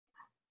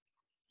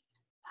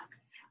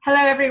Hello,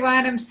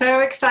 everyone. I'm so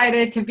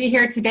excited to be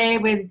here today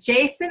with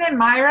Jayson and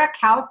Mira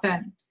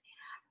Calton.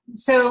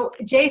 So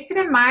Jayson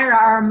and Mira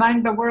are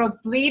among the world's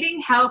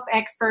leading health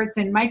experts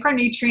in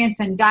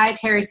micronutrients and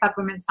dietary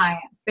supplement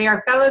science. They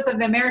are fellows of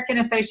the American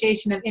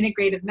Association of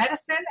Integrative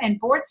Medicine and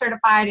board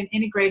certified in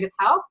integrative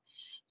health.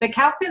 The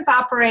Caltons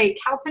operate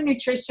Calton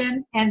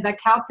Nutrition and the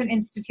Calton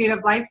Institute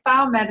of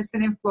Lifestyle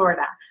Medicine in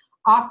Florida,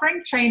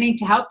 offering training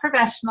to health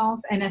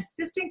professionals and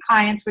assisting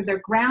clients with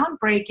their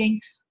groundbreaking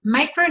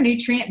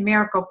Micronutrient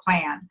Miracle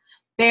Plan.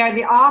 They are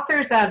the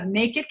authors of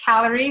Naked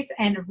Calories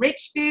and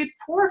Rich Food,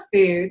 Poor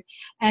Food,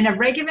 and a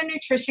regular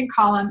nutrition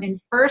column in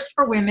First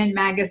for Women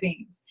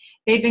magazines.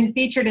 They've been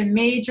featured in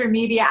major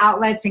media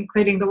outlets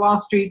including the Wall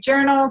Street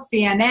Journal,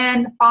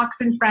 CNN, Fox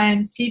and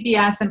Friends,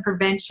 PBS, and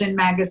Prevention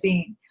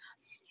magazine.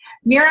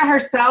 Mira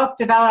herself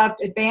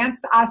developed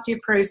advanced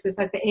osteoporosis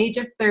at the age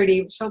of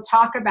 30, which she'll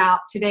talk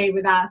about today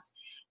with us.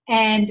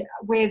 And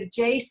with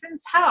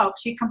Jayson's help,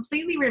 she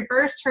completely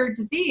reversed her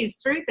disease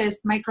through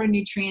this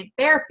micronutrient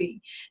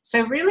therapy.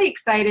 So really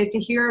excited to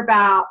hear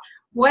about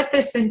what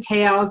this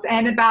entails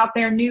and about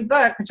their new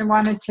book, which I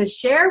wanted to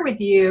share with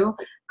you,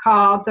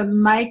 called The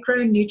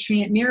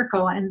Micronutrient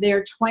Miracle and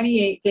their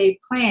 28-day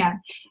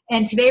plan.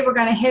 And today we're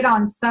going to hit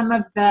on some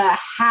of the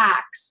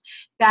hacks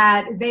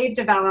that they've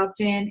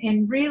developed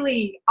in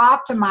really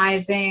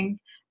optimizing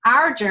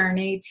our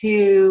journey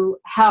to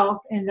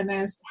health in the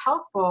most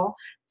healthful,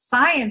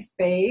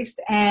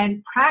 science-based,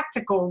 and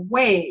practical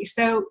way.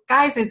 So,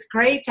 guys, it's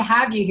great to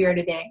have you here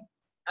today.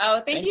 Oh,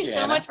 thank you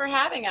so much for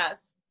having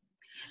us.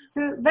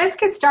 So let's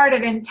get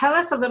started and tell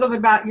us a little bit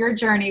about your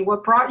journey,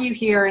 what brought you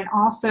here, and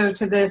also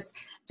to this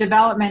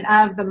development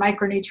of the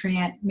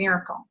Micronutrient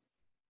Miracle.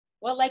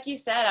 Well, like you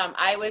said,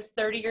 I was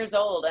 30 years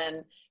old,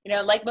 and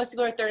like most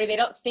people are 30, they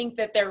don't think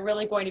that they're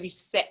really going to be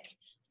sick.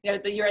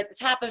 You're at the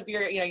top of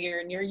you're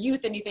in your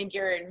youth and you think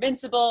you're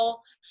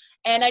invincible.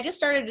 And I just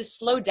started to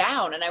slow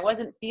down and I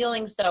wasn't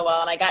feeling so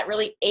well. And I got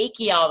really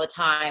achy all the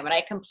time. And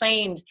I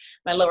complained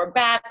my lower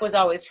back was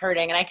always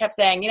hurting. And I kept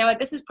saying,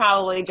 this is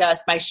probably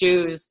just my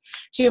shoes,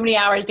 too many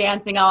hours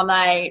dancing all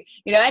night,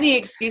 any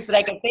excuse that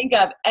I could think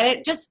of.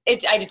 And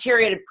I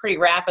deteriorated pretty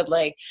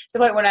rapidly to the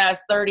point when I was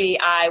 30,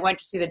 I went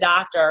to see the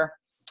doctor.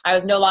 I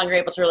was no longer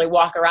able to really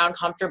walk around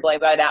comfortably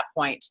by that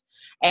point.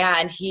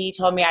 And he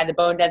told me I had the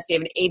bone density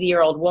of an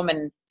 80-year-old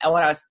woman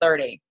when I was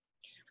 30.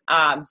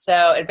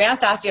 So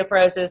advanced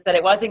osteoporosis, said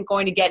it wasn't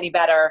going to get any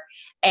better.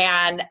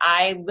 And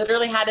I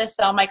literally had to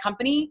sell my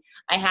company.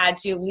 I had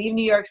to leave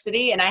New York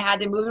City and I had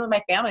to move in with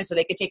my family so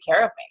they could take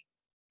care of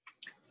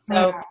me.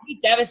 So pretty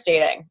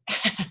devastating.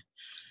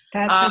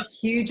 That's a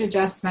huge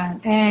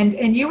adjustment.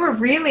 And you were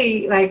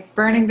really like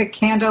burning the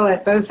candle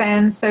at both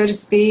ends, so to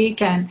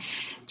speak, and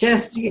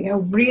just,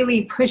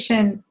 really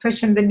pushing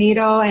the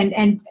needle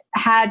and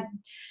had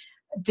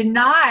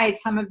denied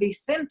some of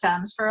these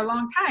symptoms for a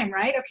long time,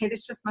 right? Okay,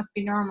 this just must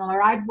be normal,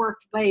 or I've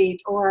worked late,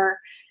 or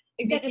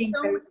exactly.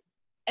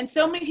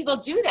 So many people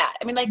do that.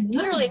 I mean, like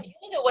literally, if you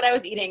look at what I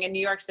was eating in New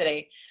York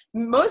City,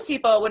 most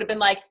people would have been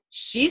like,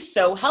 she's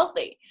so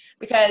healthy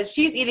because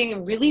she's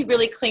eating really,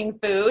 really clean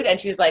food. And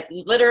she's like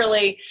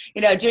literally,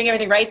 doing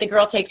everything right. The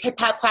girl takes hip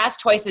hop class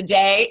twice a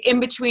day in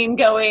between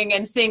going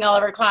and seeing all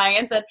of her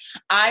clients. And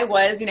I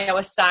was,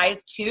 a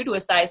size 2 to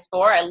a size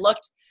 4. I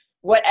looked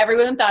what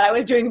everyone thought I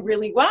was doing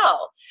really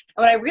well.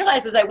 And what I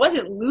realized is I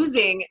wasn't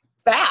losing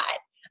fat.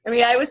 I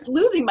mean, I was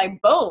losing my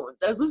bones.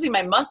 I was losing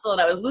my muscle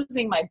and I was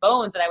losing my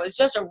bones. And I was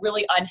just a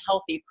really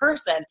unhealthy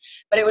person.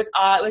 But it was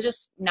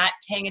just not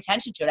paying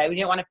attention to it. I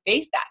didn't want to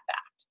face that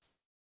fact.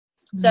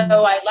 Mm-hmm.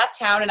 So I left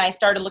town and I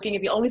started looking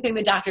at the only thing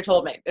the doctor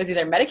told me. It was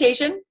either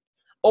medication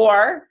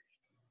or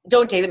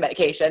don't take the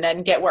medication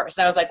and get worse.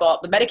 And I was like,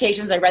 well, the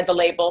medications, I read the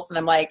labels and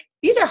I'm like,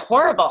 these are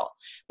horrible.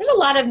 There's a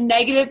lot of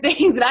negative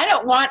things and I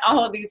don't want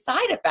all of these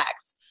side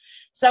effects.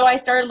 So I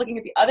started looking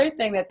at the other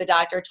thing that the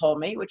doctor told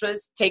me, which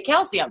was take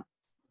calcium.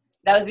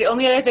 That was the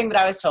only other thing that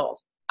I was told.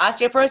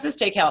 Osteoporosis,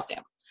 take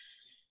calcium.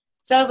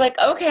 So I was like,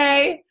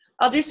 okay,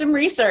 I'll do some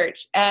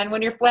research. And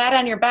when you're flat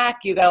on your back,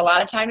 you got a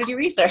lot of time to do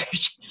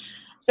research.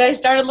 So I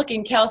started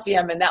looking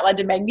calcium, and that led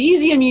to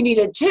magnesium you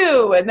needed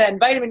too, and then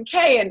vitamin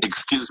K. And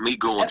excuse me,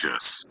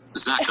 gorgeous.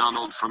 Zach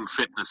Arnold from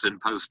Fitness in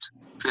Post.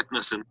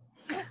 Fitness in...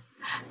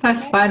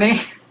 That's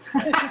funny.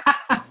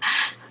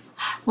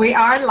 We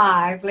are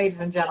live,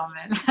 ladies and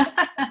gentlemen.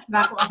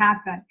 That will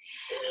happen.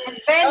 And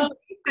then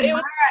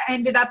Mira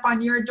ended up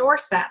on your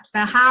doorsteps.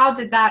 Now, how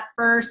did that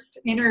first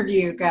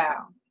interview go?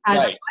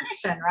 As a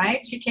clinician,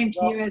 right? She came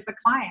to you as a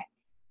client.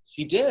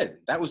 She did.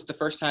 That was the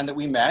first time that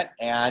we met,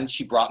 and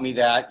she brought me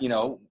that,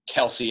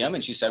 calcium,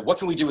 and she said, what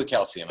can we do with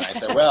calcium? And I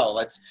said, well,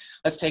 let's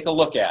take a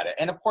look at it.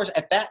 And of course,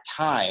 at that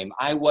time,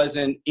 I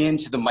wasn't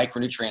into the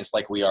micronutrients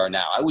like we are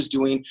now. I was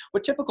doing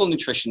what typical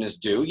nutritionists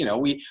do.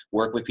 We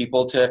work with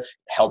people to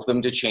help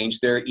them to change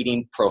their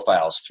eating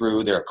profiles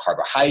through their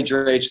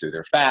carbohydrates, through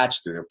their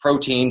fats, through their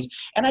proteins.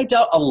 And I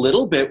dealt a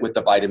little bit with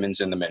the vitamins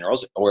and the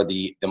minerals or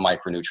the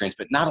micronutrients,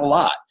 but not a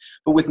lot.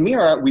 But with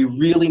Mira, we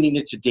really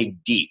needed to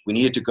dig deep. We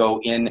needed to go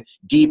in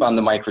deep on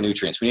the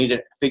micronutrients. We needed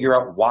to figure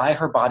out why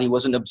her body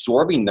wasn't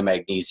absorbing them the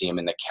magnesium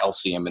and the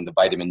calcium and the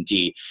vitamin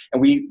D.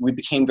 And we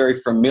became very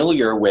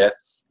familiar with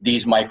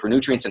these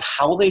micronutrients and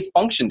how they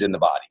functioned in the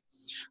body.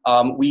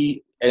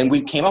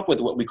 We came up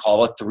with what we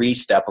call a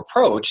 3-step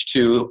approach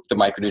to the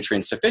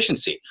micronutrient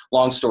sufficiency.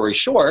 Long story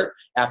short,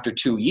 after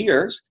 2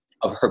 years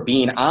of her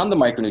being on the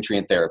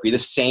micronutrient therapy, the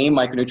same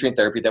micronutrient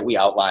therapy that we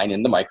outline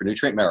in the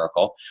Micronutrient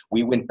Miracle,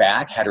 we went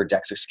back, had her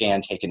DEXA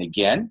scan taken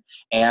again,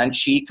 and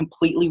she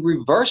completely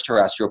reversed her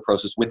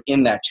osteoporosis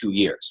within that 2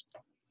 years.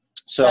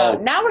 So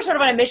now we're sort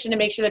of on a mission to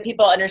make sure that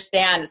people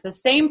understand it's the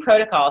same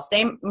protocol,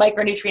 same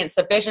micronutrient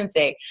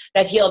sufficiency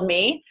that healed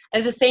me. And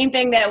it's the same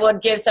thing that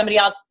would give somebody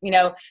else,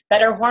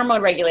 better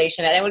hormone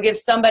regulation. And it would give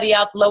somebody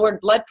else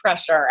lowered blood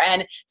pressure.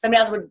 And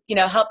somebody else would,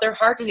 help their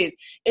heart disease.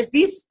 It's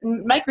these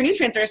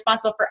micronutrients are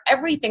responsible for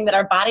everything that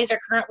our bodies are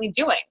currently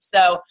doing.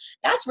 So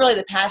that's really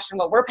the passion.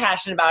 What we're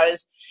passionate about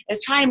is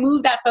trying to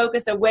move that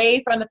focus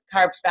away from the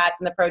carbs, fats,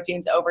 and the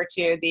proteins over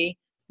to the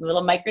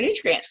little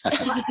micronutrients.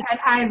 And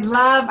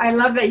I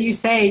love that you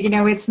say,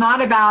 it's not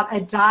about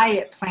a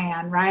diet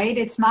plan, right?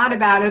 It's not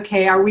about,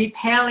 okay, are we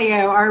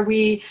paleo? Are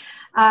we,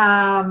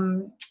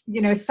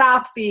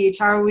 South Beach?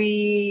 Are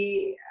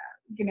we,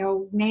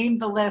 name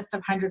the list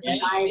of hundreds of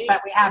diets that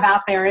we have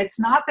out there. It's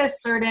not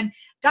this certain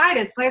diet.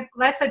 It's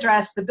let's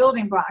address the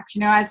building blocks.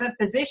 As a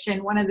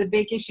physician, one of the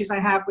big issues I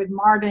have with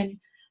modern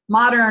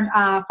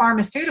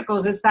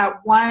pharmaceuticals is that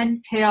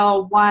one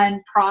pill,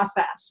 one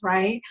process,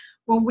 right?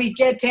 When we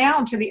get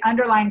down to the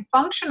underlying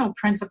functional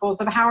principles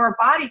of how our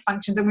body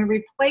functions and we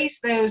replace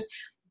those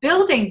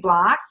building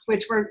blocks,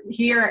 which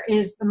here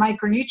is the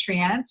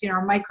micronutrients,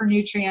 our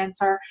micronutrients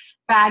are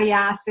fatty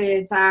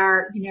acids,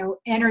 our,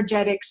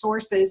 energetic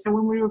sources. So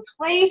when we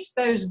replace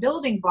those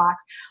building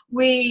blocks,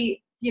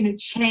 we,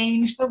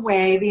 change the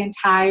way the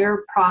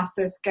entire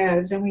process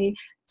goes and we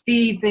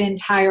feed the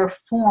entire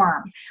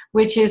form,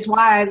 which is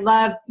why I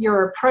love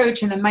your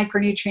approach in the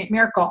Micronutrient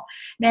Miracle.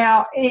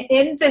 Now,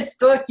 in this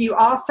book, you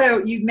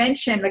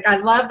mentioned, I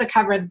love the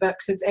cover of the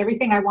book, so it's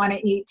everything I want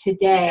to eat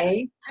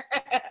today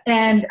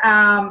and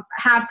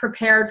have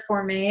prepared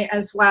for me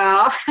as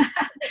well.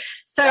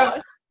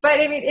 But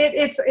I mean,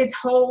 it's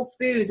whole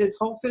foods, it's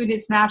whole food,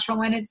 it's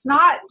natural, and it's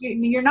not,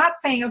 you're not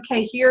saying,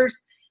 okay,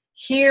 here's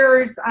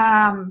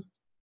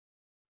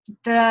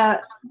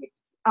the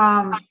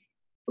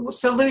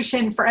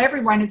solution for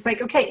everyone. It's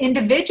like, okay,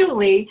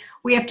 individually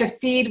we have to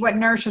feed what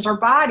nourishes our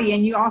body,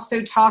 and you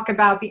also talk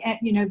about the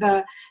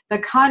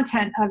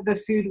content of the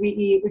food we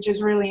eat, which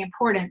is really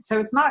important. So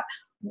it's not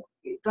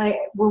like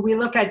when we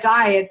look at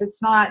diets,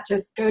 it's not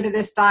just go to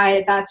this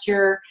diet,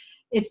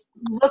 it's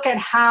look at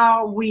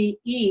how we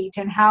eat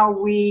and how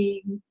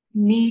we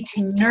need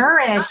to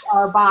nourish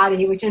our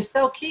body, which is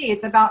so key.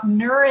 It's about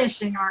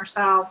nourishing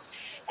ourselves.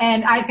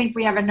 And I think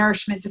we have a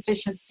nourishment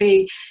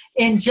deficiency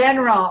in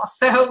general.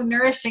 So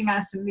nourishing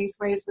us in these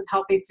ways with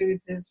healthy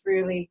foods is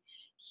really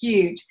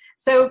huge.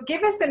 So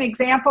give us an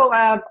example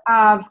of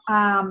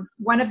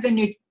one of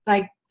the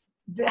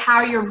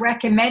how you're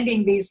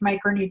recommending these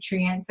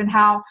micronutrients and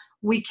how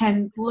we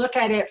can look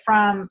at it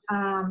from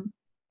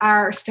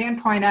our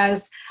standpoint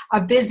as a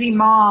busy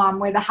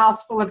mom with a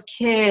house full of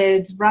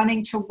kids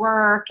running to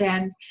work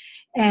and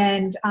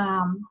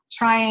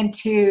trying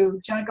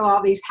to juggle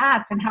all these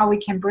hats, and how we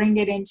can bring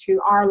it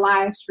into our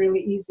lives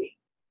really easy.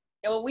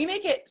 Yeah, well, we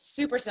make it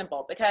super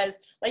simple because,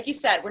 like you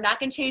said, we're not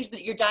going to change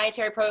your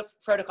dietary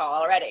protocol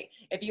already.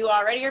 If you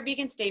already are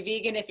vegan, stay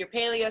vegan. If you're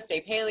paleo,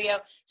 stay paleo.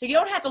 So you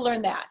don't have to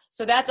learn that.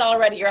 So that's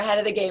already, you're ahead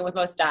of the game with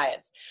most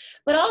diets.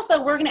 But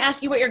also, we're going to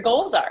ask you what your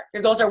goals are. If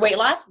your goals are weight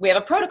loss, we have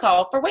a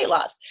protocol for weight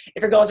loss.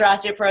 If your goals are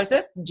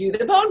osteoporosis, do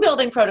the bone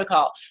building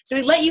protocol. So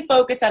we let you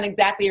focus on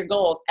exactly your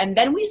goals, and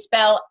then we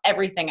spell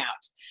everything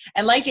out.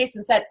 And like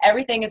Jayson said,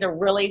 everything is a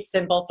really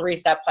simple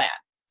 3-step plan.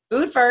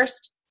 Food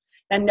first.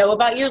 Then know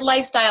about your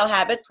lifestyle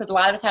habits, because a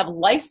lot of us have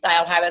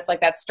lifestyle habits like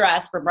that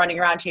stress from running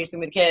around chasing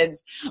the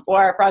kids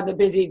or from the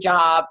busy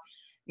job.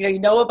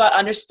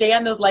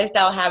 Understand those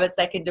lifestyle habits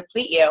that can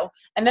deplete you.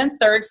 And then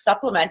third,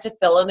 supplement to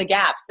fill in the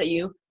gaps that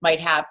you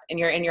might have in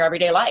your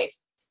everyday life.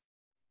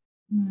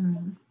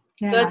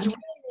 Yeah. So it's really,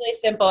 really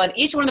simple. And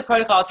each one of the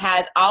protocols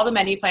has all the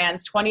menu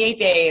plans, 28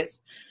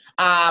 days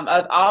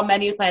of all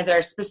menu plans that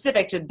are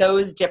specific to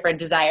those different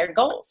desired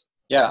goals.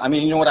 Yeah, I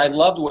mean, what I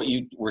loved what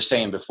you were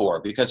saying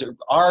before, because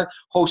our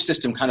whole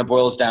system kind of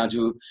boils down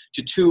to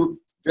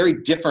two very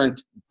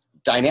different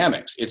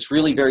dynamics. It's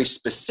really very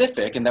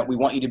specific in that we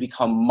want you to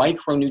become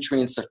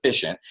micronutrient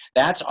sufficient.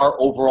 That's our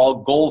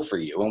overall goal for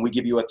you, and we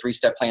give you a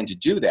 3-step plan to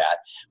do that.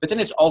 But then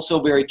it's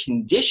also very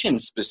condition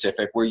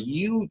specific, where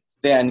you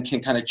then can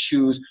kind of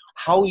choose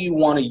how you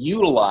want to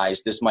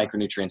utilize this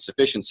micronutrient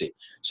sufficiency.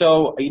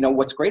 So,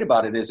 what's great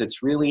about it is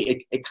it's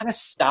really, it kind of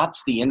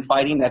stops the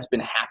infighting that's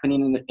been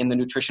happening in the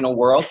nutritional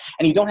world.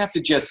 And you don't have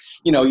to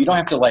just, you don't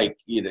have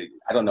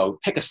to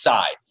pick a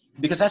side.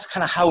 because that's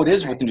kind of how it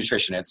is with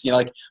nutrition. It's,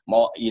 like,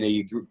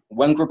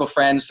 one group of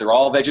friends, they're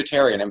all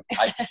vegetarian, and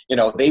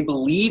they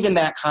believe in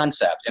that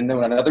concept. And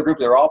then another group,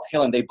 they're all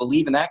paleo, and they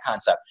believe in that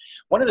concept.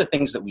 One of the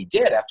things that we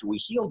did after we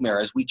healed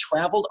Mira is we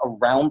traveled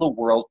around the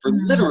world for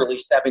literally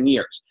 7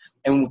 years.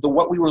 And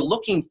what we were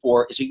looking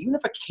for is a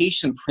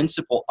unification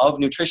principle of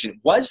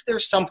nutrition. Was there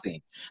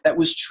something that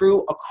was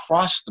true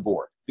across the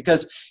board?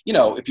 Because,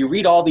 if you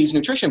read all these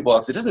nutrition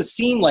books, it doesn't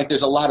seem like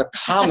there's a lot of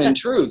common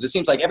truths. It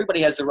seems like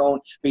everybody has their own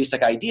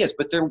basic ideas.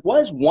 But there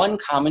was one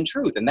common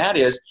truth, and that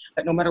is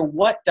that no matter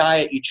what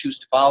diet you choose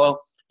to follow,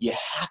 you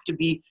have to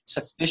be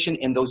sufficient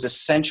in those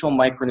essential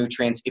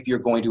micronutrients if you're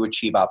going to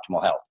achieve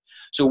optimal health.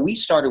 So we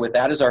started with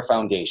that as our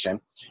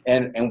foundation,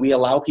 and we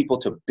allow people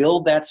to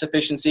build that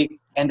sufficiency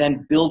and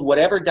then build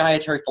whatever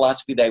dietary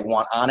philosophy they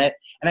want on it.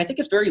 And I think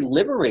it's very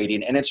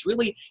liberating, and it's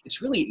really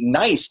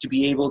nice to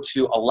be able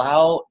to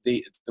allow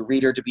the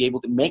reader to be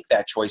able to make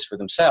that choice for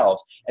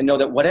themselves and know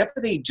that whatever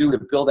they do to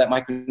build that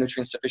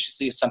micronutrient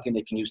sufficiency is something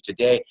they can use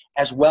today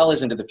as well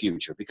as into the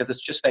future, because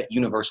it's just that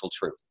universal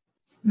truth.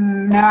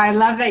 No, I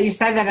love that you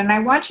said that. And I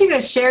want you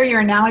to share your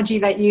analogy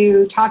that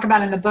you talk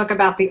about in the book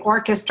about the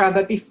orchestra.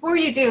 But before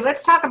you do,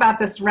 let's talk about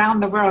this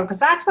round the world, because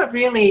that's what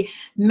really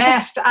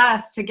meshed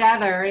us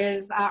together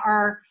is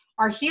our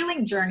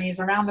healing journeys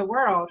around the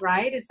world,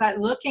 right? It's that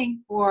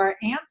looking for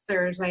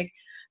answers like,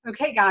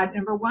 okay, God,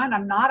 number one,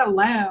 I'm not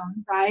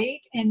alone,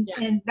 right? And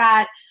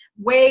that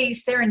way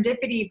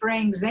serendipity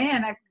brings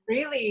in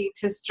really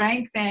to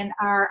strengthen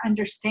our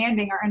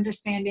understanding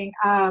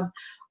of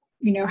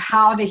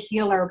how to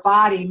heal our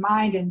body,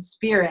 mind, and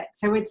spirit.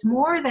 So it's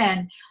more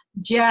than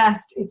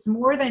just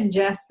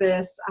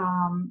this,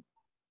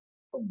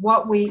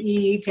 what we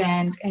eat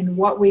and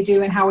what we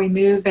do and how we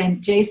move.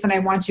 And Jayson, I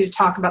want you to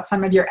talk about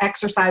some of your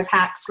exercise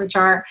hacks, which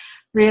are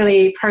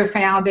really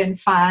profound and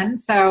fun.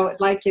 So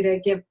I'd like you to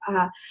give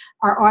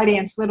our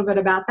audience a little bit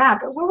about that.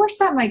 But what were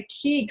some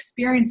key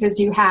experiences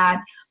you had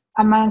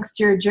amongst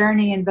your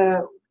journey in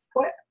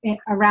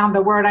around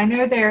the world? I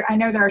know there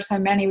are so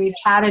many. We've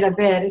chatted a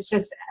bit. It's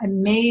just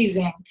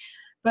amazing.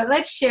 But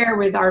let's share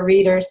with our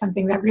readers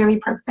something that really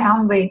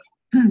profoundly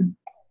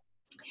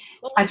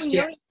touched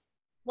you.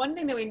 One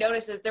thing that we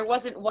noticed is there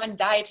wasn't one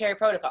dietary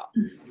protocol.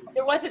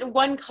 There wasn't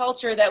one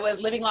culture that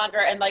was living longer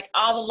and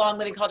all the long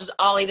living cultures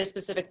all ate a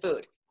specific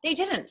food. They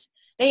didn't.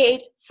 They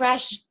ate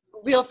fresh,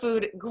 real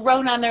food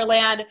grown on their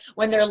land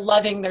when they're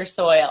loving their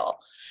soil.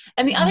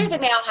 And the other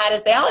thing they all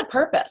had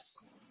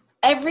purpose.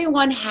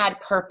 Everyone had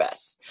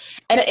purpose.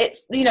 And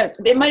it's,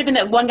 it might have been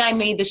that one guy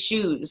made the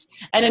shoes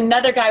and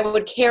another guy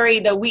would carry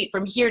the wheat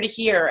from here to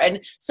here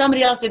and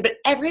somebody else did, but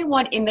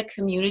everyone in the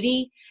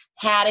community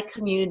had a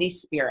community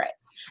spirit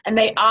and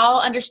they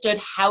all understood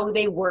how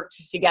they worked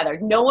together.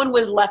 No one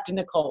was left in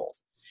the cold,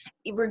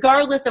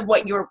 regardless of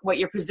what your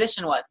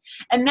position was.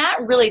 And that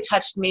really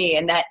touched me,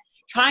 and that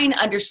trying to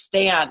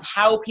understand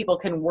how people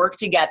can work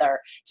together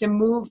to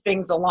move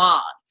things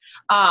along.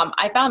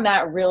 I found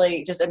that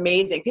really just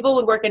amazing. People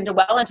would work into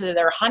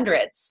their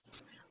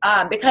hundreds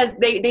because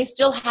they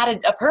still had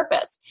a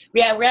purpose.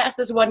 We asked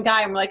this one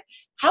guy, and we're like,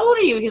 how old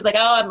are you? He's like,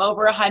 oh, I'm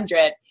over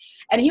 100.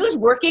 And he was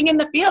working in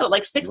the field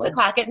at 6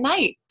 o'clock at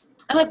night.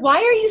 I'm like, why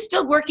are you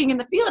still working in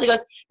the field? He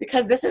goes,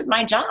 because this is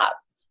my job.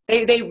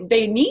 They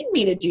need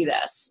me to do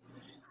this.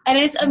 And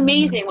it's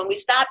amazing when we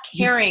stop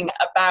caring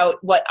about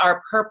what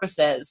our purpose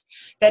is,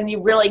 then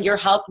your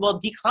health will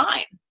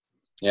decline.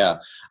 Yeah.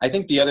 I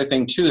think the other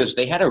thing too is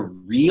they had a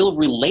real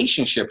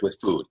relationship with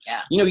food.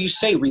 Yeah. You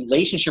say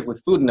relationship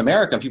with food in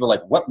America and people are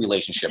like, what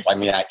relationship? I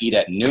mean, I eat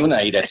at noon,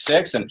 I eat at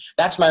 6, and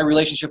that's my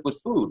relationship with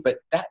food. But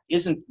that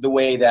isn't the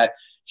way that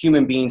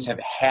human beings have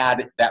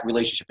had that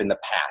relationship in the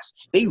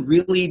past. They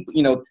really,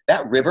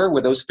 that river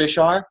where those fish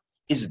are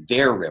is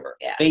their river.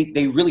 Yeah.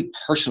 They really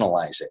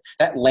personalize it.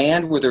 That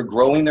land where they're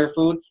growing their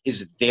food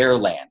is their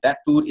land. That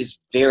food is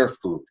their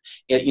food.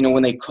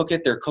 When they cook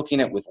it, they're cooking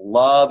it with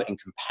love and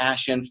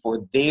compassion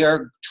for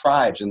their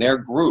tribes and their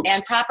groups.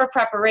 And proper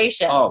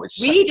preparation.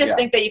 We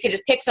think that you can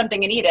just pick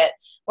something and eat it.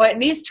 Well,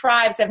 and these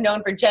tribes have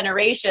known for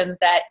generations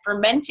that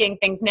fermenting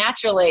things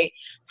naturally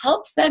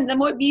helps them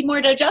to be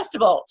more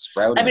digestible.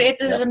 Sprouting. I mean,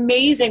 it's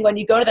amazing when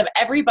you go to them.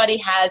 Everybody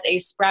has a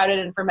sprouted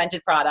and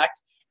fermented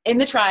product. In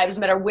the tribes,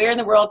 no matter where in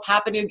the world,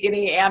 Papua New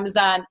Guinea,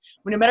 Amazon,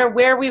 no matter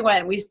where we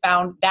went, we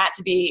found that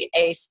to be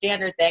a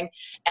standard thing.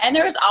 And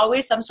there was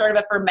always some sort of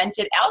a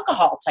fermented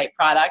alcohol type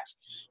product,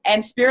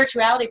 and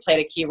spirituality played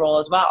a key role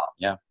as well.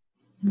 Yeah.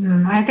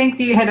 I think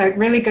you had a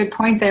really good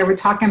point there. We're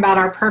talking about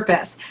our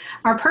purpose.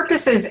 Our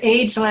purpose is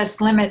ageless,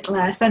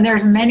 limitless, and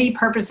there's many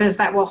purposes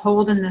that we'll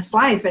hold in this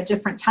life at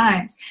different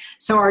times.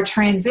 So our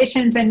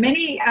transitions, and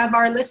many of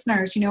our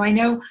listeners, I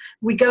know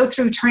we go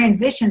through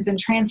transitions and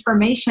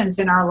transformations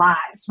in our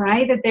lives,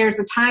 right? That there's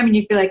a time and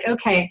you feel like,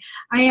 okay,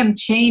 I am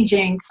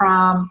changing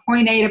from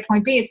point A to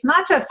point B. It's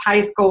not just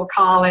high school,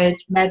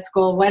 college, med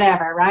school,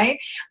 whatever, right?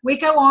 We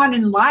go on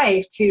in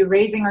life to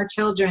raising our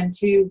children,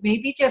 to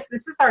maybe just,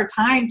 this is our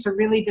time to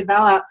really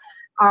develop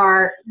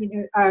our,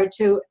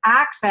 to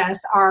access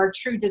our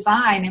true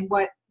design and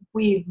what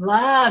we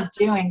love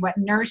doing, what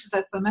nourishes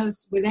us the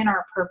most within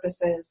our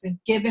purposes, and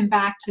giving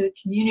back to the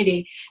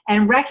community,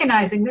 and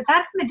recognizing that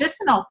that's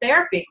medicinal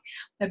therapy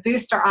that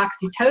boosts our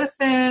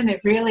oxytocin.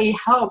 It really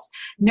helps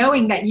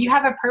knowing that you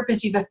have a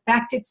purpose, you've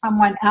affected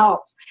someone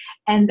else,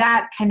 and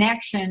that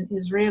connection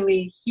is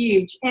really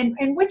huge. And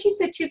what you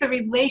said too, the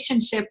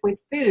relationship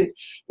with food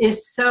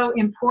is so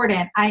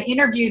important. I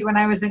interviewed when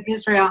I was in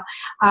Israel,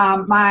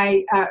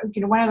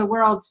 one of the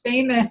world's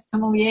famous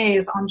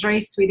sommeliers, Andre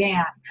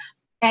Suidan.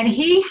 And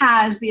he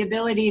has the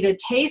ability to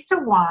taste a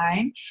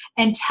wine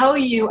and tell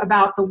you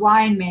about the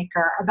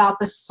winemaker, about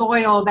the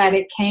soil that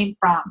it came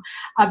from,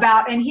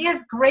 and he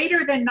has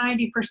greater than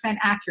 90%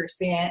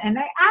 accuracy. And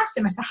I asked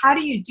him, I said, how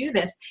do you do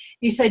this?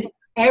 He said,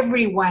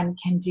 everyone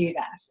can do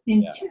this.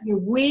 And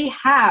we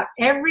have,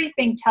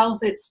 everything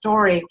tells its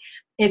story,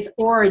 its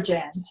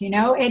origins,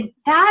 and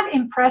that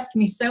impressed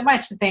me so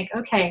much to think,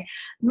 okay,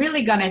 I'm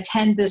really going to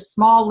tend this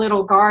small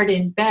little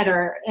garden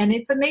better. And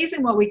it's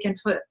amazing what we can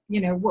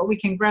what we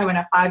can grow in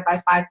a 5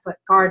 by 5 foot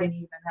garden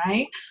even,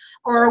 right?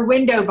 Or a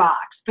window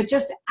box, but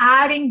just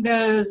adding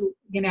those,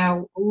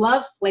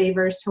 love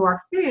flavors to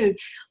our food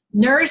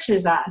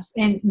nourishes us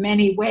in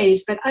many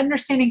ways. But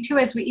understanding too,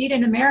 as we eat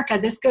in America,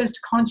 this goes to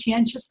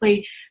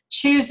conscientiously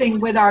choosing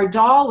with our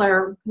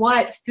dollar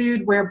what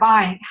food we're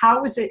buying.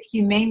 How was it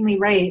humanely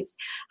raised?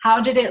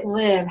 How did it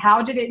live?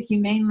 How did it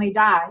humanely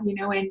die?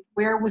 And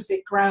where was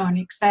it grown,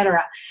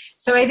 etc.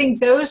 So I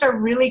think those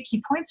are really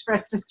key points for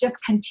us to just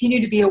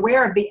continue to be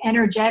aware of the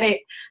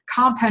energetic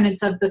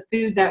components of the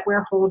food that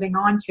we're holding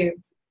on to.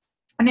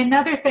 And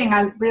another thing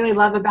I really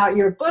love about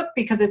your book,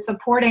 because it's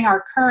supporting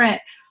our current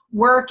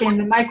work in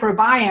the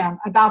microbiome,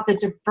 about the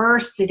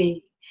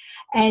diversity.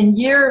 And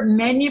your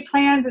menu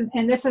plans,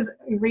 and this is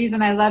the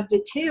reason I loved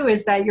it too,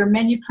 is that your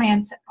menu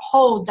plans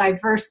hold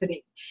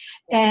diversity.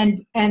 And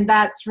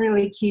that's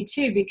really key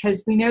too,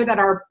 because we know that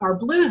our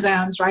blue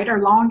zones, right,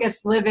 our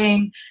longest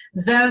living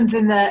zones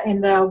in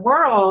the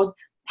world,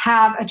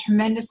 have a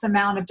tremendous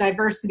amount of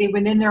diversity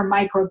within their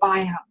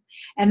microbiome.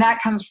 And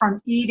that comes from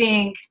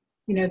eating,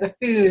 the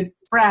food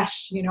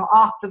fresh,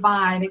 off the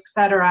vine,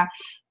 etc.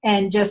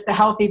 And just the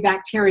healthy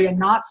bacteria,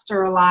 not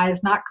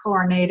sterilized, not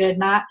chlorinated,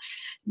 not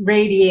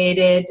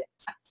radiated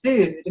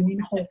food.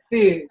 Whole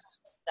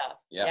foods. Stuff.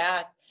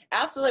 Yeah,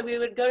 absolutely. We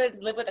would go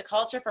to live with the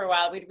culture for a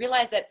while. We'd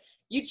realize that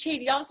you'd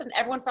change. All of a sudden,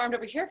 everyone farmed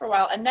over here for a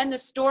while, and then the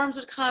storms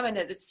would come, and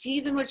the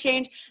season would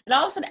change, and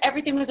all of a sudden,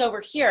 everything was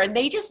over here. And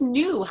they just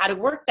knew how to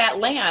work that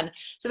land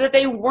so that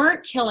they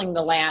weren't killing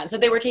the land. So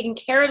they were taking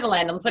care of the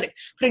land and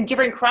putting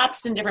different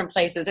crops in different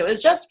places. It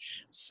was just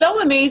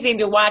so amazing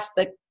to watch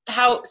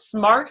how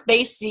smart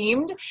they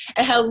seemed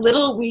and how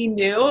little we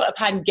knew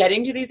upon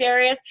getting to these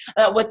areas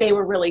about what they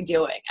were really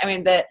doing.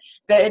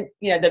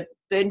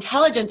 The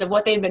intelligence of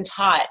what they've been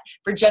taught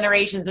for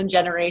generations and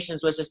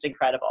generations was just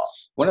incredible.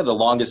 One of the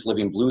longest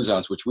living blue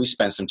zones, which we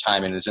spent some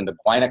time in, is in the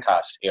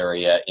Guanacas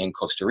area in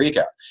Costa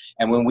Rica.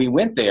 And when we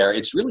went there,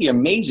 it's really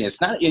amazing.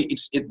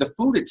 The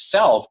food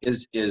itself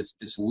is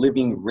this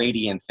living,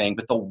 radiant thing,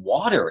 but the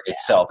water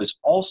itself is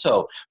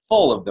also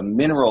full of the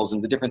minerals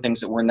and the different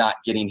things that we're not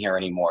getting here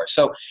anymore.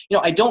 So,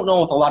 I don't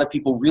know if a lot of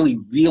people really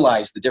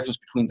realize the difference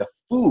between the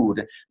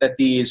food that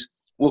these,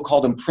 we'll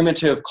call them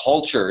primitive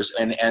cultures,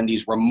 and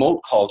these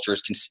remote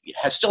cultures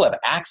still have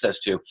access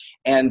to,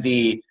 and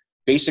the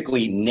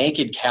basically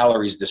naked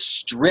calories, the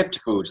stripped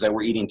foods that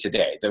we're eating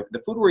today.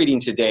 The food we're eating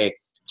today,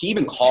 to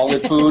even call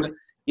it food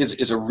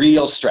is a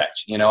real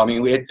stretch.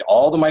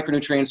 All the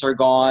micronutrients are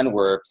gone.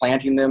 We're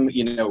planting them,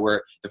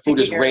 where the food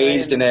is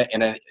raised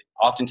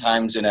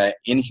oftentimes in an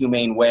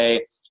inhumane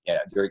way.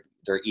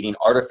 They're eating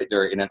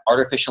they're in an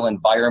artificial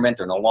environment.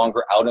 They're no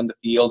longer out in the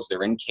fields.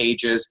 They're in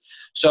cages.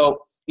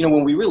 So,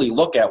 when we really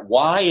look at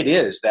why it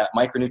is that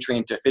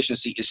micronutrient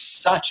deficiency is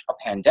such a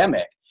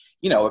pandemic,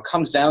 it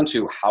comes down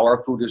to how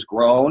our food is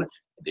grown,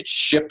 it's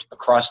shipped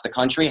across the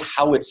country,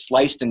 how it's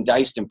sliced and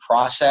diced and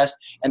processed,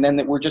 and then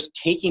that we're just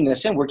taking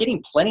this in. We're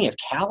getting plenty of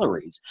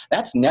calories.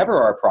 That's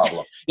never our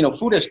problem.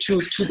 Food has two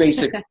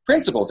basic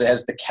principles. It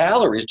has the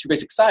calories, two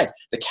basic sides.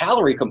 The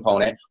calorie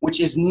component, which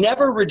is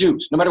never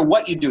reduced, no matter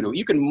what you do to it.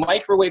 You can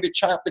microwave it,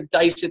 chop it,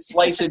 dice it,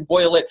 slice it,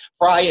 boil it,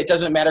 fry it,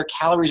 doesn't matter.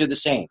 Calories are the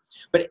same.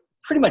 But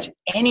pretty much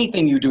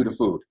anything you do to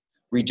food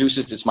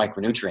reduces its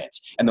micronutrients.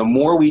 And the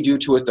more we do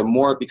to it, the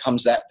more it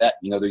becomes that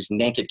these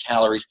naked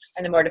calories.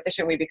 And the more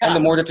deficient we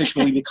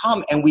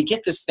become. And we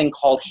get this thing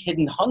called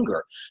hidden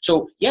hunger.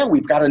 So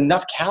we've got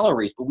enough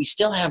calories, but we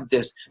still have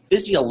this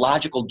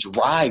physiological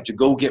drive to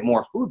go get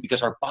more food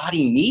because our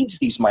body needs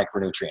these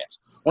micronutrients.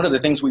 One of the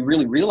things we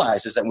really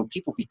realize is that when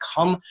people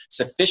become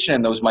sufficient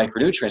in those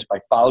micronutrients by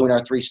following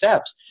our 3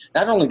 steps,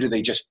 not only do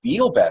they just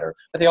feel better,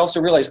 but they also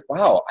realize,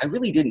 wow, I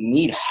really didn't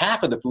need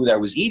half of the food I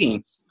was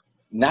eating.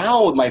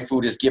 Now my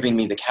food is giving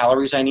me the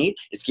calories I need.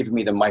 It's giving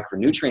me the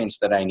micronutrients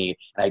that I need.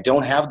 And I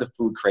don't have the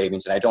food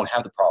cravings and I don't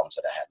have the problems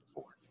that I had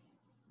before.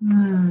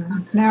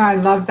 No, I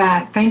love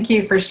that. Thank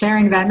you for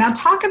sharing that. Now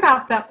talk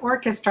about the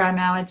orchestra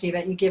analogy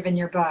that you give in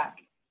your book.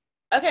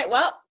 Okay,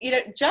 well,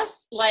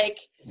 just like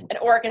an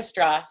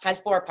orchestra has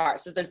 4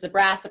 parts. So there's the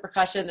brass, the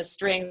percussion, the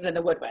strings, and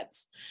the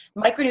woodwinds.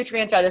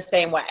 Micronutrients are the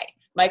same way.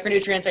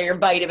 Micronutrients are your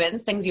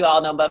vitamins, things you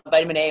all know about,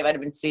 vitamin A,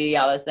 vitamin C,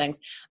 all those things.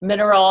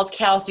 Minerals,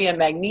 calcium,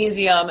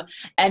 magnesium,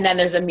 and then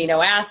there's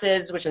amino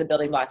acids, which are the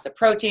building blocks of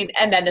protein,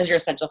 and then there's your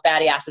essential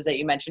fatty acids that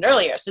you mentioned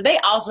earlier. So they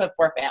also have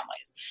 4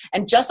 families.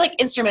 And just like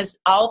instruments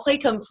all play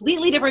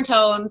completely different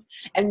tones,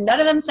 and none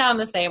of them sound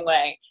the same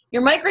way,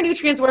 your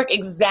micronutrients work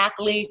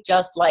exactly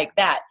just like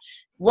that.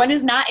 One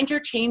is not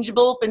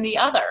interchangeable from the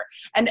other.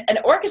 And an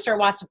orchestra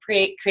wants to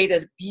create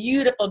this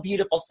beautiful,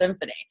 beautiful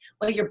symphony.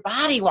 Well, your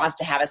body wants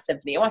to have a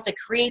symphony. It wants to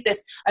create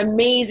this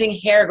amazing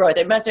hair growth.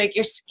 It wants to make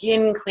your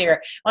skin clear.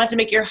 It wants to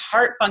make your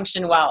heart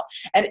function well.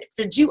 And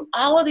to do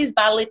all of these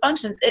bodily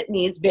functions, it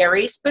needs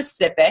very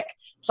specific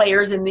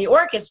players in the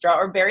orchestra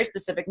or very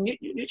specific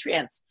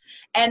nutrients.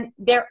 And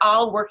they're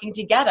all working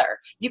together.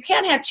 You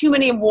can't have too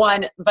many of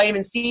one,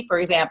 vitamin C, for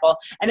example,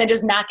 and then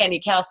just not get any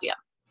calcium.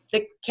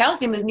 The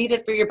calcium is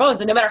needed for your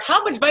bones. And no matter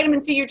how much vitamin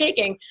C you're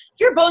taking,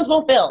 your bones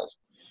won't build.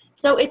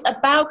 So it's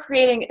about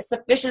creating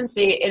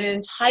sufficiency in an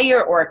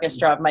entire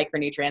orchestra of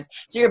micronutrients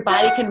so your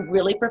body can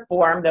really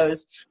perform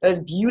those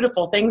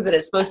beautiful things that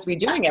it's supposed to be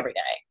doing every day.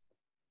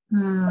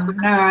 No,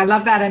 I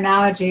love that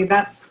analogy.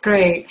 That's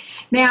great.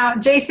 Now,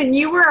 Jayson,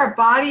 you were a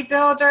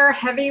bodybuilder,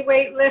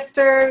 heavyweight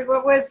lifter.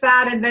 What was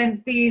that? And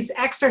then these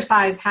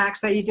exercise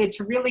hacks that you did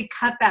to really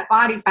cut that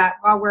body fat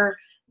while we're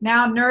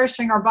now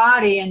nourishing our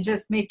body and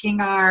just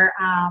making our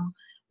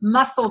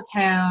muscle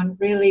tone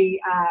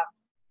really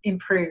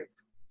improve.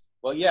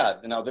 Well, yeah,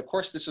 of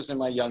course, this was in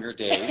my younger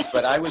days,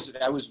 but I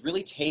was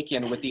really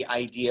taken with the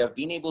idea of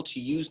being able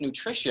to use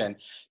nutrition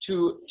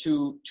to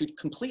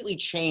completely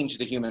change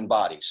the human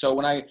body.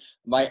 So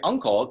my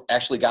uncle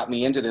actually got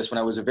me into this when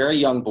I was a very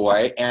young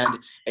boy, and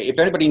if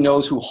anybody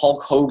knows who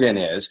Hulk Hogan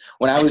is,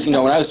 when I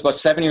was about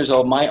 7 years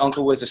old, my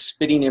uncle was a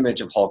spitting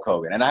image of Hulk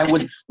Hogan, and I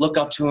would look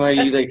up to him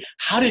and he'd like,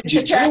 "How did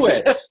you do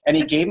it?" And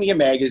he gave me a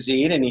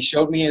magazine and he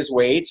showed me his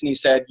weights and he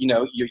said,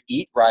 you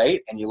eat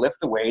right and you lift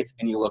the weights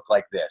and you look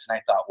like this. And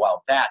I thought,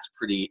 wow, that's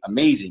pretty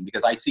amazing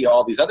because I see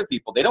all these other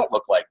people, they don't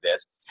look like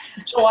this.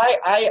 So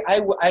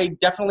I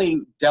definitely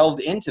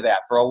delved into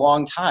that for a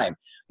long time.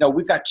 Now,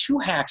 we've got 2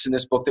 hacks in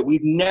this book that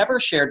we've never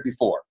shared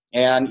before.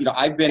 And,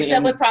 I've been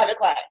Except with private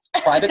clients.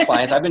 Private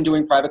clients. I've been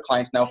doing private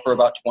clients now for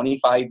about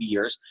 25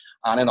 years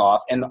on and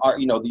off. And,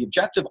 the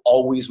objective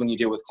always when you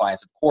deal with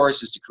clients, of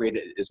course, is to create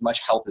as much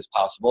health as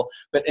possible.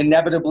 But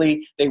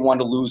inevitably, they want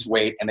to lose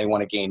weight and they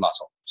want to gain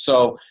muscle.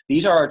 So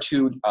these are our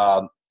 2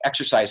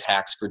 exercise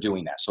hacks for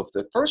doing that. So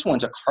the first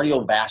one's a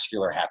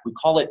cardiovascular hack. We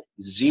call it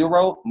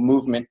zero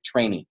movement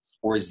training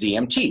or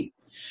ZMT.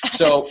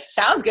 So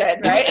sounds good,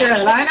 right? Good.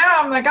 I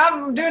know.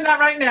 I'm doing that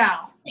right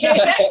now.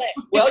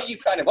 Well, you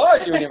kind of are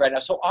doing it right now.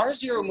 So our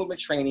zero movement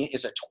training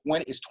is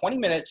 20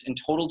 minutes in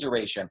total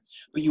duration,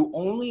 but you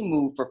only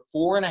move for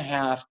four and a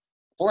half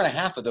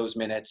of those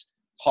minutes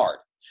hard.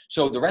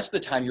 So the rest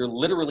of the time you're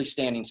literally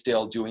standing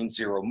still doing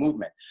zero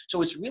movement.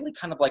 So it's really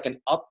kind of like an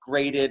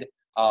upgraded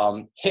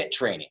HIIT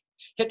training.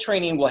 HIIT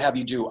training will have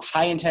you do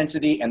high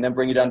intensity and then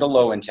bring you down to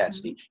low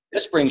intensity.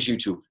 This brings you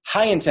to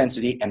high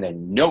intensity and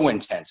then no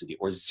intensity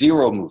or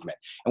zero movement.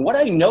 And what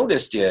I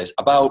noticed is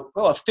about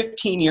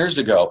 15 years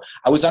ago,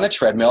 I was on a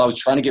treadmill. I was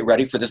trying to get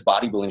ready for this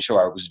bodybuilding show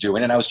I was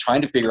doing, and I was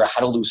trying to figure out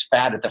how to lose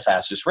fat at the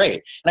fastest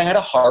rate. And I had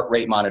a heart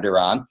rate monitor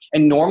on,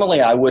 and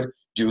normally I would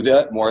do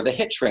more of the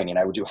HIIT training.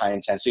 I would do high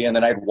intensity and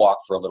then I'd walk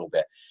for a little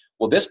bit.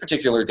 Well, this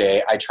particular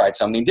day, I tried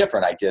something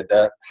different. I did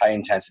the high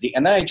intensity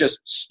and then I just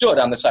stood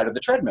on the side of the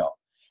treadmill.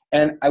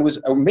 And I was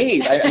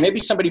amazed. Maybe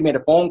somebody made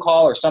a phone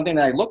call or something,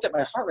 and I looked at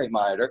my heart rate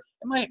monitor,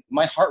 and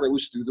my heart rate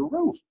was through the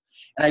roof.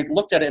 And I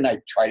looked at it, and I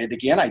tried it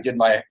again. I did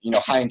my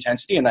high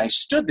intensity, and I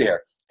stood there.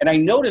 And I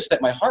noticed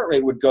that my heart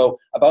rate would go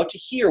about to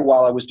here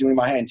while I was doing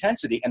my high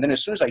intensity. And then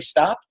as soon as I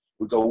stopped,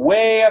 it would go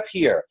way up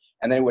here.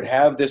 And then it would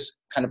have this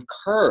kind of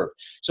curve.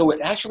 So it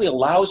actually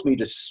allows me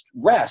to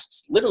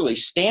rest, literally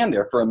stand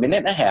there for a minute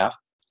and a half,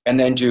 and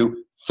then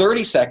do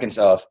 30 seconds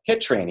of HIIT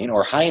training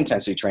or high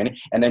intensity training,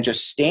 and then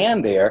just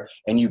stand there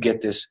and you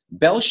get this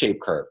bell-shaped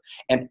curve.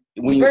 And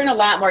when you burn a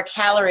lot more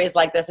calories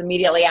like this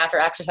immediately after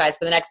exercise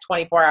for the next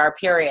 24-hour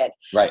period.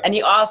 Right. And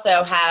you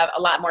also have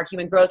a lot more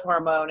human growth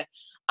hormone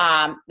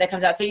that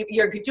comes out. So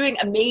you're doing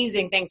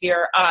amazing things.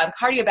 Your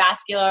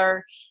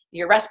cardiovascular,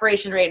 your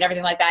respiration rate and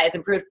everything like that is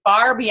improved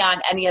far beyond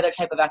any other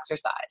type of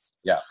exercise.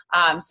 Yeah.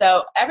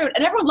 So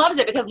everyone loves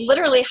it because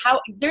literally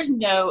there's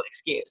no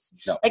excuse.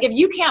 No. Like if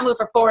you can't move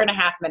for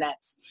 4.5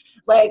 minutes,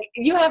 like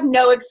you have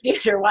no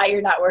excuse for why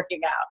you're not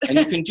working out. And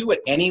you can do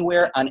it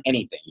anywhere on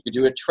anything. You can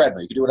do it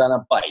treadmill. You can do it on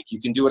a bike.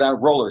 You can do it on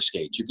roller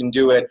skates. You can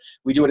do it.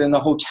 We do it in the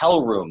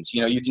hotel rooms.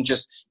 You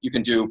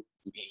can do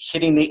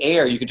hitting the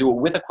air. You can do it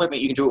with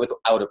equipment. You can do it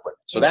without equipment.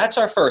 So that's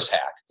our first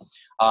hack.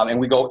 And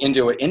we go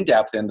into it in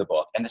depth in the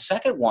book. And the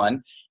second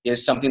one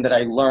is something that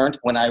I learned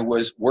when I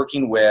was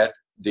working with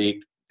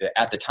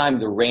at the time,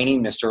 the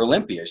reigning Mr.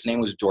 Olympia. His name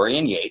was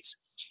Dorian Yates.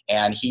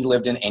 and he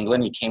lived in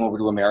England. He came over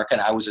to America,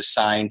 and I was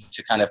assigned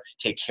to kind of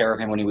take care of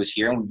him when he was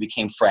here, and we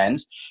became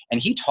friends.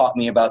 And he taught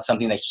me about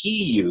something that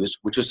he used,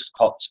 which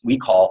we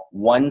call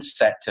one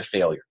set to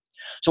failure.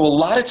 So a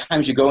lot of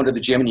times you go into the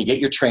gym and you get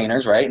your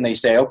trainers, right? And they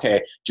say,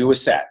 okay, do a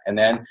set. And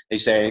then they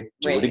say,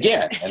 do it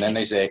again. And then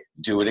they say,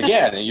 do it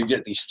again. And you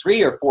get these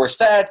 3 or 4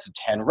 sets,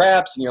 10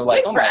 reps, and you're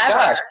like, oh my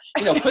gosh,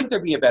 couldn't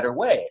there be a better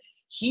way?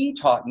 He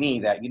taught me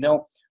that,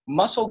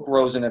 muscle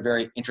grows in a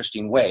very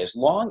interesting way. As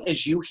long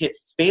as you hit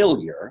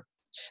failure,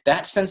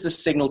 that sends the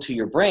signal to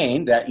your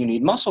brain that you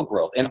need muscle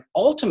growth. And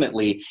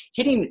ultimately,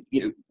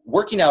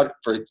 working out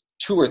for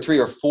 2 or 3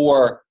 or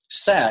 4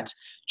 sets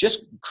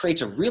just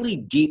creates a really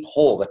deep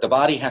hole that the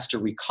body has to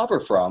recover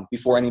from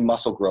before any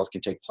muscle growth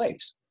can take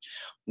place.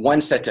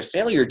 One set to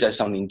failure does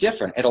something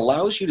different. It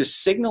allows you to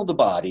signal the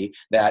body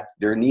that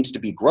there needs to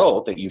be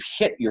growth, that you've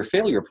hit your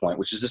failure point,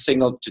 which is a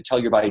signal to tell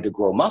your body to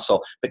grow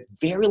muscle, but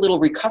very little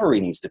recovery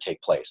needs to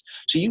take place.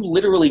 So you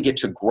literally get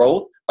to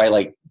growth by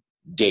like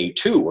day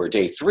 2 or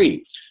day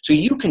 3. So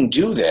you can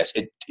do this.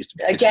 It's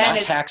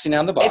not taxing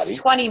on the body. It's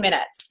 20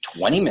 minutes.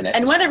 20 minutes.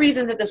 And one of the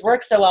reasons that this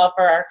works so well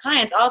for our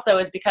clients also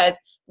is because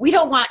we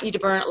don't want you to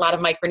burn a lot of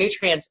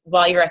micronutrients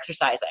while you're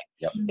exercising.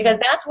 Yep. Because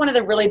that's one of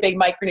the really big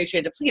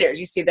micronutrient depleters.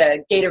 You see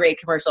the Gatorade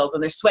commercials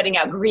and they're sweating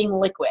out green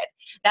liquid.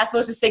 That's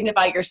supposed to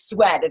signify your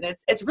sweat. And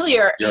it's really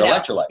your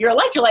electrolytes. Your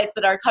electrolytes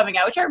that are coming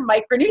out, which are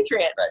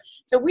micronutrients. Right.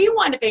 So we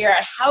want to figure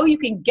out how you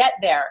can get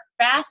there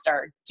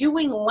faster,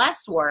 doing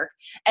less work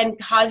and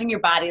causing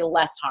your body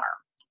less harm.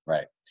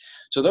 Right.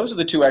 So those are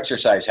the 2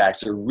 exercise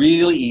hacks. They're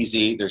really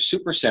easy. They're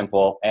super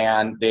simple,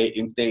 and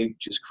they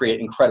just create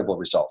incredible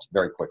results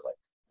very quickly.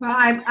 Well,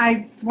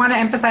 I want to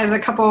emphasize a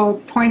couple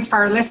points for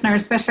our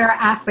listeners, especially our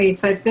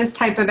athletes, that this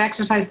type of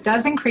exercise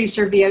does increase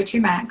your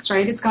VO2 max,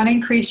 right? It's going to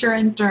increase your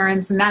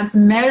endurance, and that's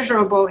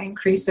measurable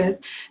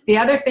increases. The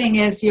other thing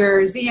is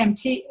your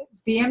ZMT,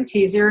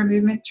 zero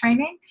movement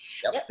training.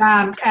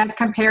 Yep. As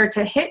compared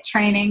to HIIT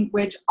training,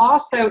 which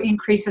also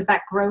increases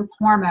that growth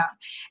hormone.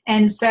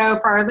 And so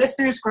for our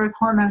listeners, growth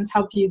hormones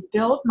help you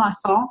build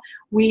muscle.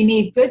 We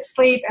need good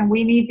sleep, and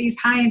we need these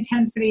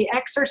high-intensity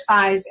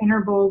exercise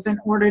intervals in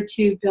order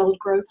to build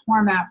growth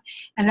hormone.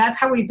 And that's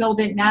how we build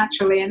it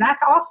naturally. And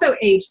that's also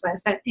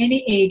ageless. At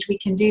any age, we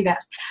can do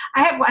this.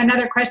 I have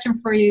another question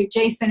for you,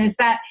 Jayson, is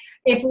that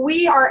if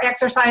we are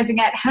exercising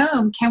at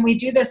home, can we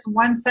do this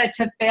one set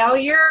to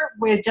failure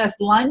with just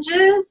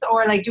lunges?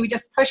 Or do we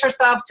just push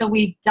ourselves till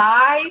we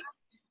die?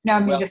 No,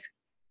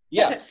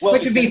 yeah. Well,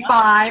 which would be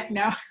 5.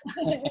 No.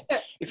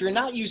 If you're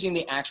not using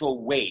the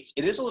actual weights,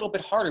 it is a little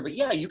bit harder, but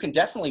yeah, you can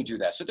definitely do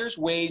that. So there's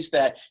ways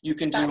that you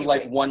can do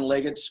like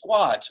one-legged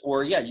squats,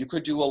 or you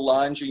could do a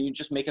lunge, or you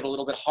just make it a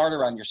little bit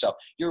harder on yourself.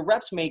 Your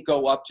reps may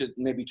go up to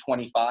maybe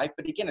 25,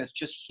 but again, it's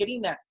just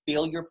hitting that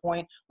failure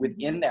point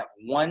within that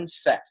one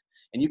set.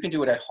 And you can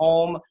do it at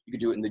home. You can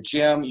do it in the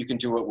gym. You can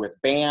do it with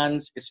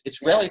bands.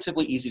 It's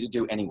relatively easy to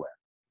do anywhere.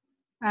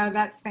 Oh,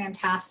 that's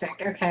fantastic.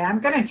 Okay,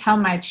 I'm going to tell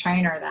my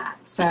trainer that.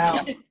 So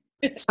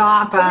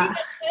stop. We have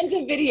tons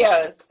of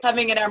videos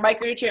coming in our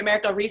Micronutrient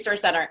Miracle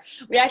Resource Center.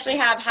 We actually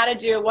have how to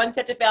do one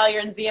set to failure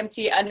in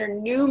ZMT under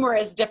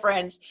numerous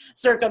different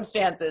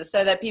circumstances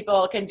so that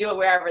people can do it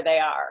wherever they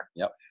are.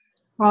 Yep.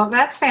 Well,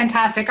 that's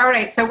fantastic. All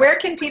right. So where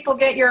can people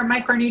get your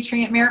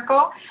Micronutrient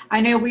Miracle?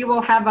 I know we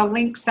will have a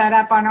link set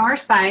up on our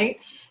site.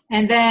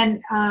 And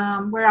then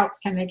where else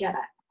can they get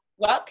it?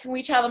 Well, can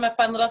we tell them a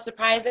fun little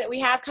surprise that we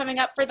have coming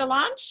up for the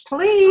launch?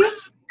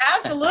 Please.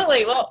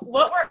 Absolutely. Well,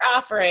 what we're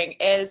offering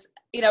is,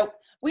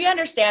 we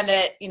understand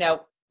that,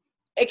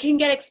 it can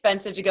get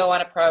expensive to go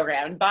on a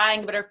program, and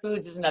buying better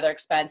foods is another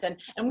expense. And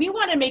we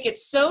want to make it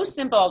so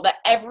simple that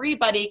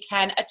everybody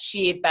can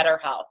achieve better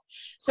health.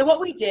 So what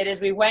we did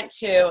is we went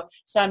to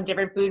some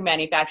different food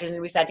manufacturers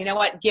and we said, you know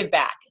what, give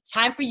back. It's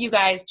time for you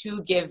guys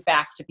to give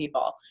back to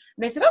people.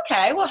 And they said,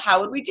 okay, well, how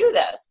would we do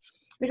this?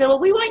 We said, well,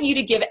 we want you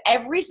to give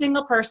every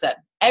single person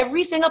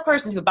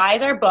who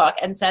buys our book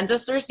and sends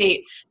us a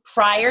receipt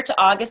prior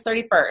to August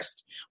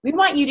 31st, we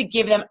want you to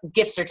give them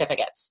gift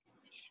certificates.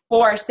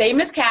 For same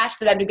as cash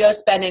for them to go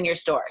spend in your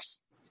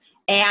stores.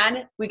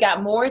 And we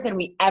got more than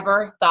we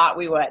ever thought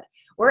we would.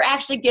 We're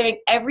actually giving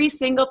every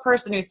single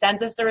person who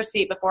sends us the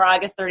receipt before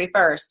August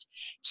 31st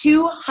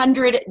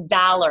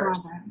 $200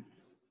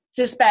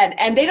 to spend.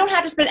 And they don't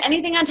have to spend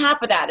anything on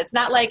top of that. It's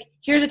not like,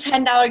 here's a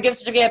 $10 gift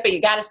certificate, but you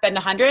got to spend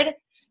 $100.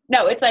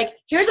 No, it's like,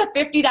 here's a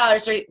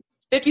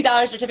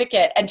 $50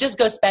 certificate and just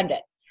go spend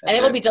it. And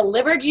it will be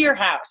delivered to your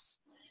house.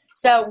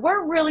 So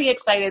we're really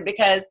excited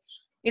because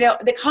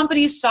the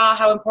companies saw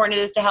how important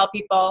it is to help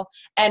people,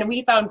 and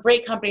we found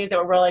great companies that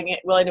were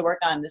willing to work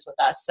on this with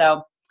us.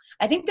 So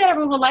I think that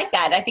everyone will like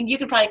that. I think you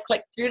can probably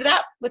click through to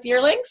that with your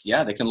links.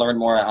 Yeah, they can learn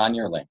more on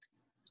your link.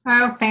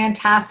 Oh,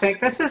 fantastic.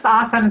 This is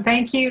awesome.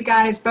 Thank you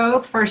guys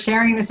both for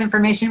sharing this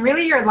information.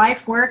 Really your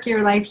life work,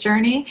 your life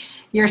journey,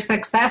 your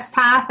success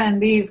path,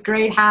 and these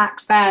great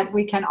hacks that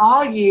we can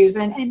all use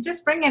and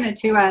just bringing it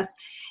to us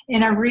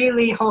in a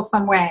really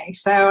wholesome way.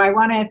 So I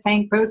want to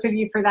thank both of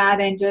you for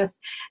that, and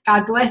just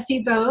God bless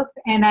you both.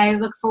 And I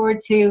look forward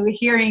to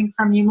hearing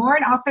from you more,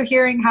 and also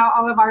hearing how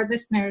all of our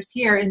listeners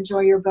here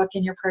enjoy your book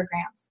and your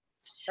programs.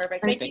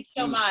 Perfect. Thank you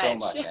so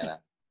much. Anna.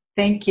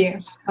 Thank you.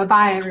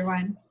 Bye-bye,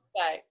 everyone.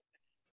 Bye.